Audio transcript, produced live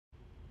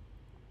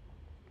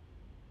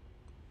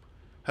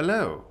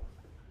Hello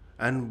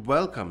and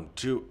welcome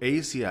to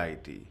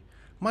ACIT.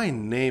 My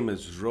name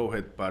is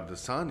Rohit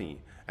Pardasani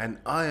and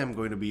I am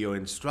going to be your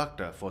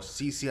instructor for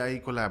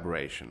CCIE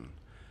Collaboration.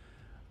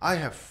 I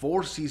have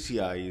 4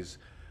 CCIEs,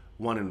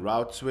 one in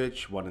route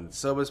switch, one in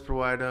service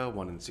provider,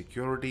 one in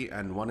security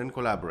and one in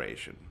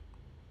collaboration.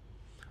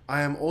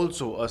 I am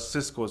also a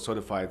Cisco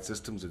certified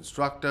systems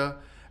instructor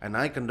and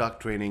I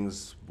conduct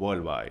trainings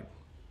worldwide.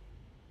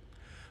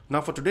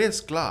 Now for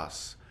today's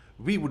class,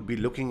 we would be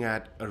looking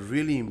at a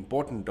really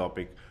important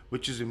topic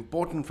which is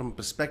important from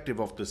perspective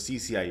of the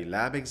CCIE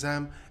lab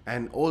exam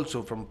and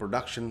also from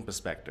production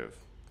perspective.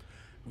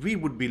 We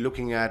would be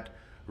looking at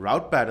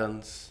route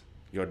patterns,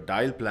 your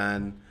dial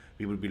plan,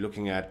 we would be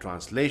looking at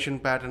translation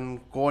pattern,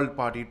 called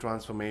party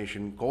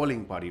transformation,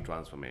 calling party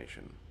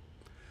transformation.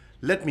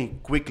 Let me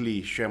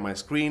quickly share my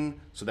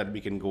screen so that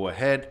we can go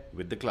ahead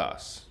with the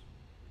class.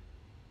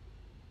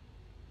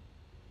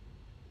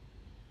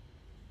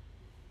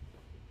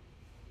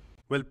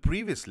 Well,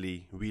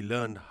 previously we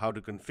learned how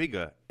to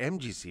configure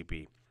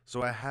MGCP.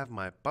 So I have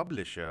my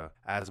publisher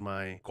as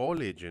my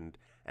call agent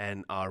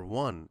and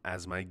R1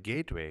 as my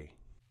gateway.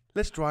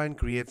 Let's try and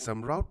create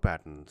some route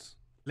patterns.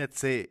 Let's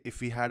say if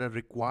we had a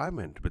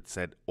requirement which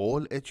said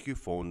all HQ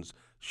phones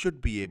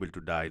should be able to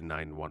dial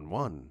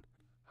 911.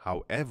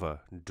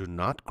 However, do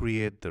not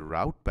create the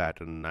route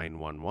pattern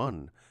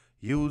 911.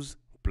 Use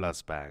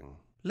plus bang.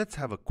 Let's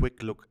have a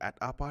quick look at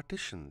our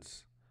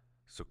partitions.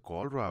 So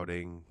call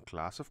routing,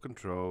 class of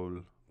control,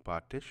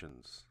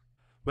 partitions.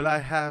 Well, I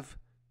have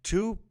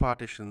 2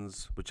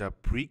 partitions which are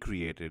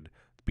pre-created,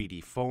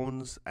 PT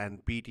phones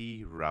and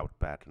PT route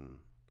pattern.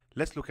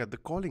 Let's look at the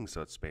calling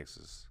search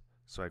spaces.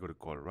 So I go to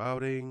call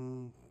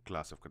routing,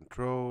 class of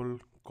control,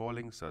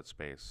 calling search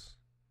space.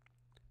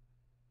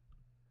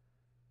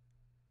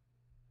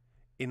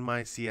 In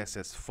my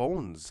CSS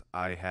phones,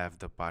 I have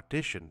the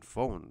partition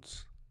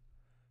phones.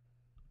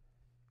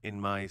 In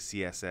my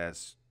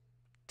CSS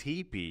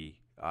TP,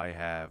 I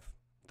have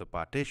the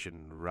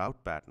partition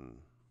route pattern.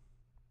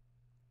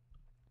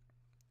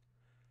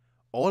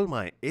 All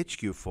my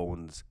HQ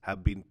phones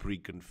have been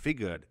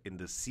pre-configured in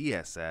the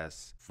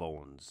CSS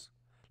phones.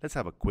 Let's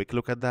have a quick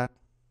look at that.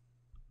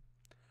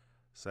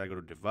 So I go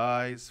to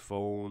device,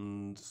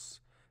 phones,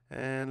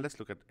 and let's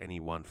look at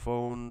any one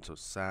phone. So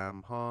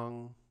Sam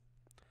Hong.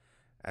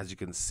 As you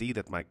can see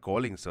that my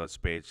calling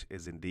search page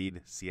is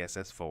indeed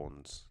CSS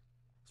phones.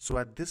 So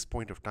at this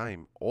point of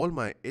time, all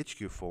my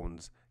HQ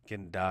phones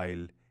can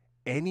dial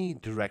any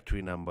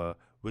directory number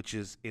which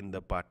is in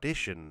the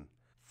partition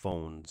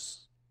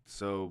phones.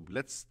 So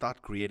let's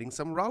start creating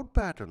some route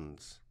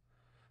patterns.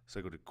 So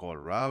I go to call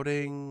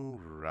routing,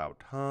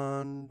 route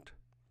hunt,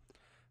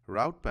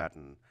 route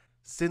pattern.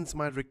 Since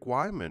my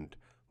requirement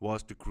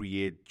was to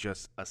create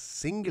just a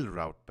single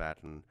route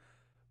pattern,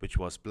 which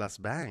was plus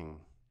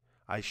bang,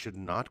 I should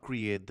not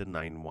create the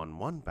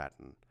 911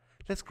 pattern.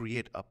 Let's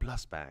create a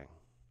plus bang.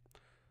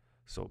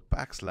 So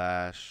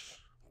backslash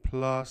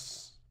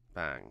plus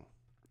bang.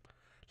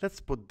 Let's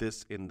put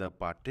this in the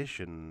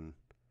partition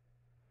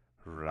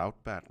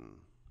route pattern.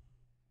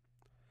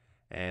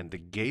 And the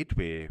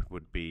gateway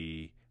would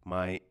be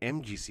my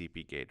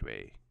MGCP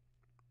gateway.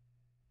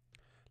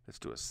 Let's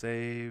do a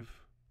save.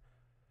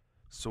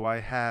 So I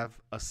have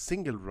a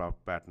single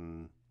route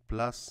pattern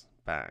plus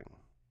bang.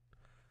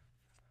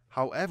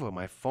 However,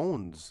 my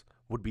phones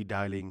would be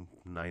dialing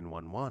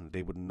 911.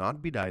 They would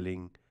not be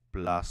dialing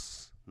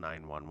plus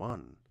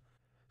 911.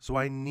 So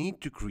I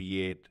need to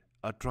create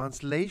a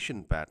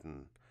translation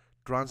pattern.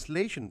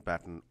 Translation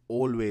pattern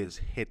always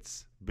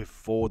hits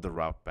before the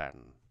route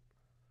pattern.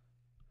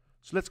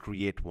 So let's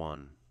create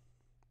one.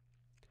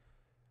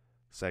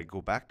 So I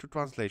go back to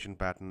translation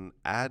pattern,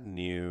 add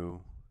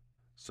new.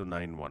 So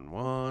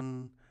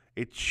 911.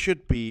 It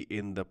should be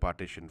in the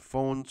partition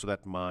phone so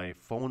that my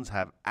phones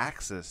have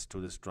access to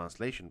this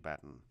translation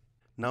pattern.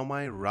 Now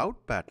my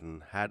route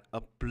pattern had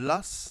a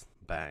plus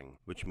bang,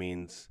 which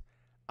means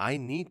I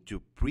need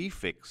to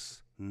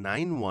prefix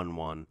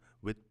 911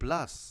 with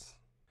plus.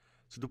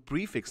 So to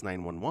prefix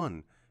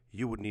 911,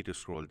 you would need to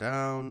scroll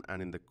down and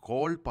in the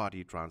called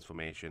party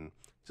transformation,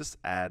 just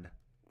add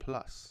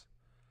plus.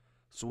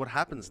 So what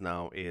happens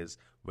now is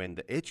when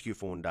the HQ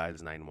phone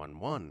dials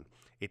 911,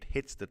 it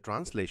hits the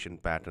translation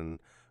pattern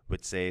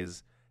which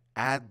says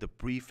add the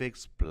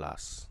prefix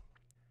plus.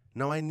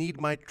 Now I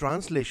need my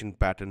translation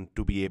pattern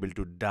to be able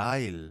to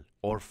dial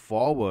or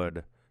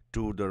forward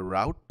to the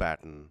route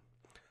pattern.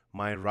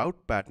 My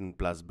route pattern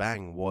plus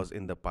bang was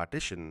in the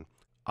partition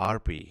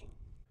RP.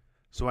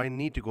 So I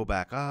need to go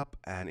back up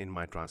and in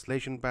my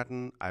translation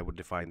pattern, I would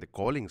define the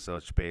calling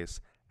search space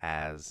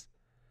as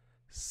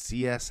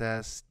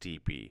CSS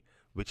TP,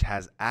 which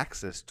has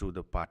access to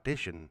the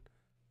partition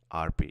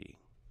RP.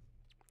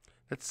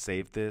 Let's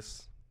save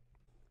this.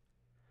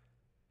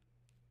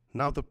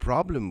 Now the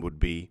problem would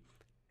be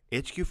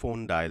HQ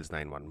phone dials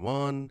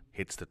 911,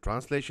 hits the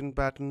translation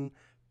pattern,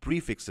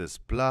 prefixes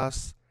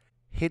plus,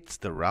 hits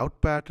the route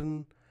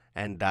pattern,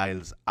 and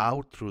dials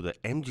out through the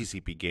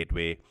MGCP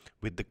gateway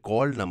with the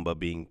call number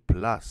being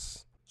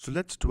plus. So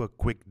let's do a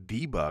quick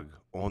debug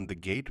on the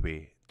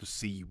gateway to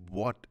see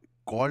what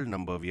call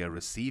number we are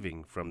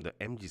receiving from the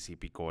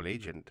MGCP call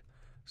agent.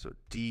 So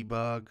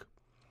debug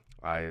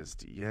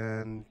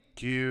ISDN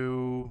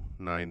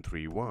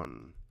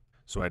Q931.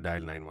 So I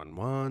dial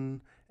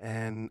 911,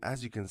 and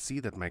as you can see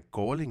that my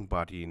calling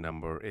party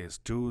number is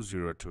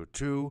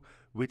 2022,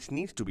 which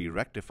needs to be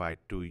rectified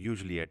to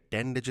usually a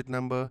 10-digit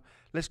number.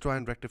 Let's try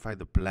and rectify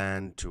the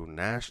plan to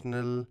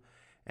national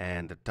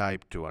and the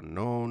type to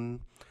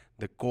unknown.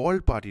 The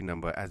call party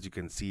number, as you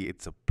can see,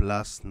 it's a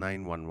plus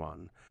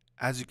 911.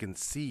 As you can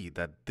see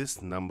that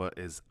this number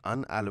is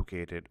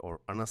unallocated or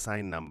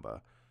unassigned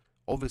number.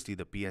 Obviously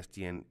the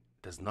PSTN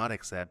does not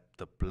accept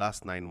the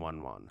plus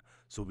 911,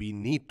 so we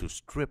need to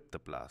strip the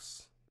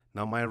plus.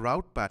 Now my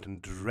route pattern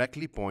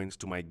directly points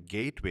to my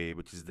gateway,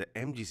 which is the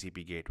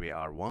MGCP gateway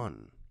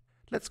R1.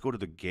 Let's go to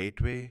the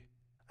gateway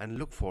and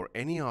look for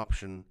any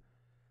option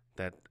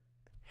that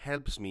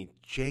helps me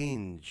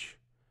change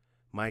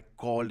my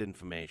called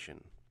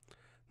information.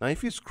 Now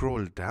if you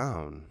scroll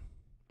down,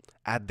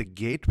 at the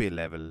gateway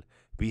level,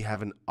 we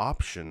have an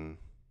option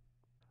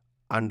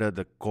under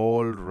the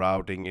call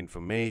routing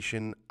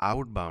information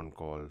outbound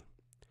call.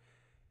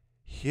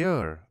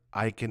 Here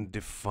I can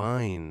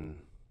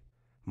define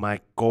my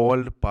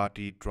called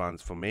party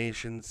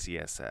transformation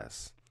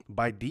CSS.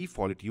 By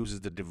default, it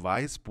uses the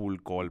device pool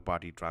call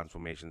party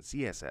transformation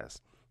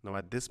CSS. Now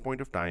at this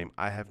point of time,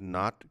 I have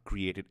not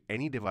created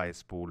any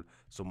device pool,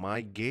 so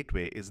my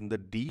gateway is in the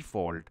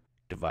default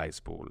device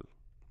pool.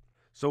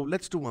 So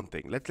let's do one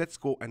thing. Let's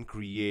go and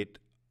create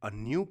a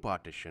new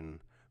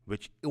partition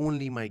which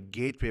only my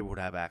gateway would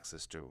have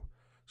access to.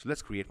 So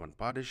let's create one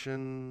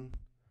partition,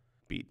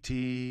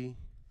 pt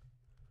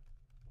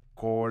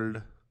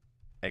called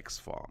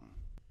xform.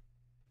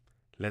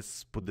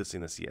 Let's put this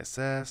in a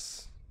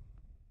CSS.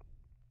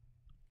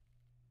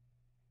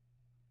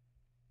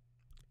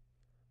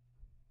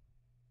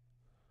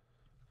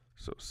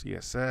 So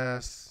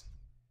CSS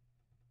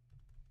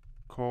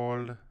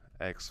called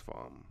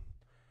xform,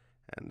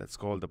 and let's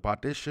call the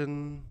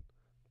partition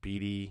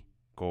pd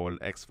called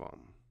xform.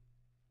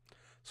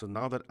 So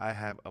now that I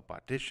have a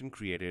partition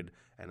created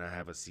and I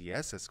have a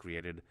CSS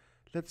created,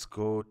 let's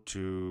go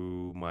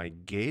to my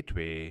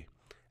gateway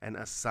and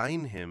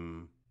assign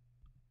him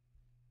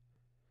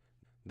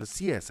the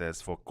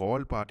CSS for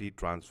call party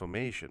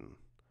transformation.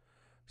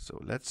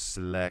 So let's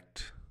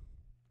select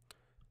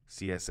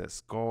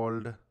CSS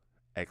called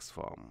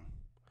xform,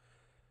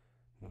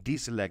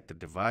 deselect the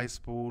device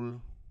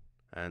pool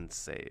and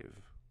save.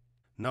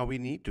 Now we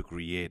need to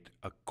create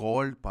a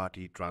called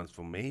party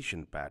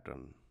transformation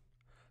pattern.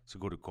 So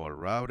go to call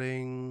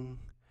routing,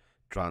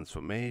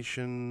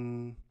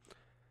 transformation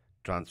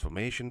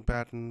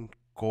pattern,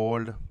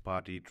 called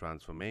party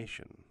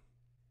transformation.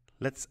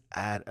 Let's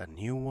add a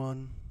new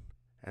one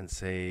and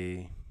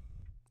say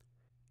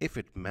if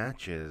it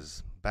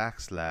matches \+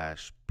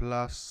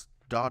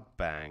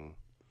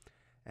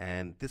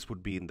 and this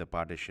would be in the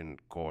partition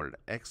called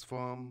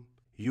xform,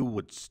 you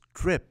would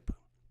strip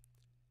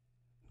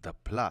the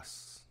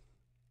plus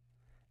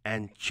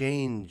and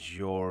change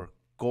your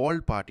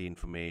called party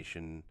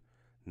information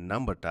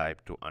number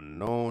type to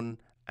unknown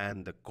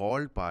and the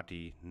called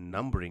party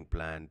numbering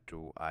plan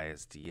to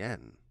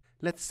ISDN.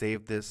 Let's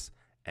save this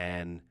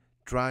and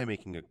try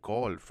making a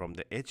call from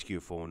the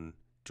HQ phone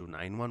to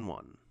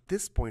 911.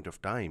 This point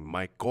of time,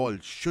 my call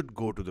should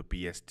go to the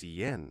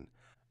PSTN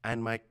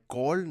and my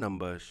call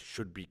number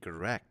should be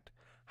correct.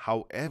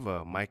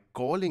 However, my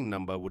calling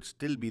number would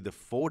still be the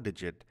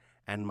 4-digit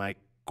and my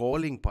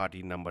calling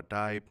party number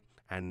type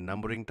and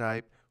numbering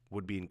type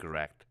would be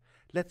incorrect.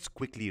 Let's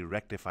quickly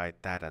rectify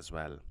that as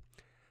well.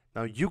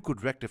 Now you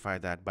could rectify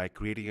that by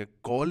creating a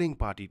calling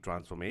party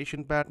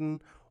transformation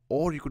pattern,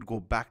 or you could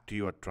go back to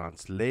your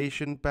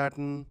translation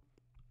pattern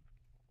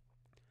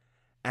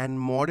and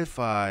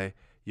modify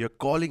your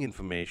calling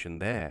information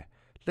there.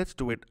 Let's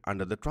do it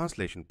under the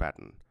translation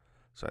pattern.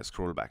 So I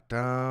scroll back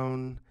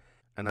down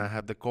and I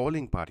have the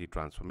calling party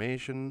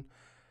transformation.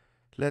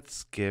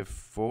 Let's give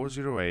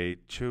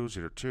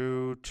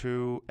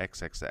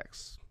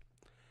 408.202.2xxx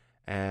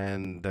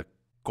and the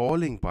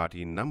calling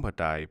party number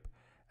type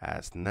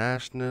as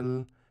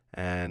national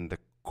and the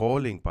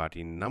calling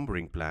party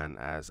numbering plan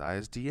as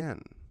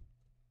ISDN.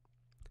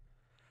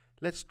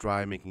 Let's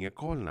try making a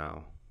call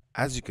now.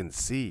 As you can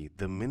see,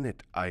 the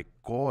minute I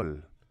call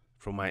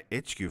from my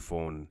HQ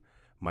phone,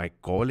 my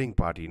calling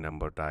party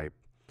number type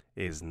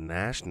is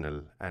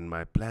national and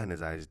my plan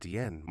is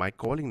ISDN. My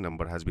calling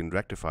number has been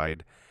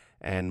rectified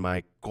and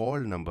my call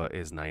number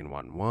is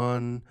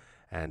 911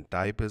 and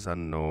type is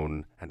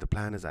unknown and the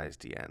plan is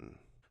ISDN.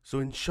 So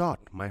in short,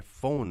 my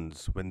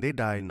phones, when they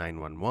dial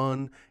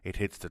 911, it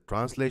hits the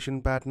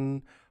translation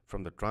pattern.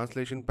 From the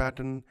translation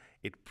pattern,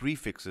 it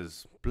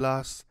prefixes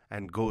plus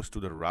and goes to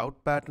the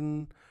route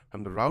pattern.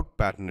 From the route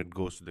pattern, it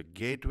goes to the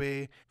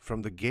gateway.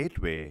 From the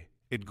gateway,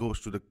 it goes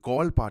to the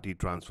call party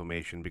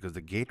transformation because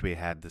the gateway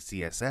had the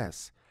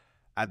CSS.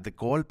 At the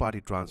call party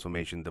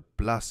transformation, the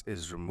plus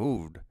is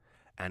removed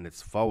and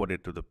it's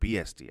forwarded to the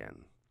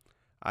PSTN.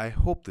 I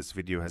hope this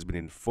video has been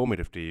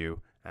informative to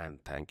you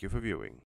and thank you for viewing.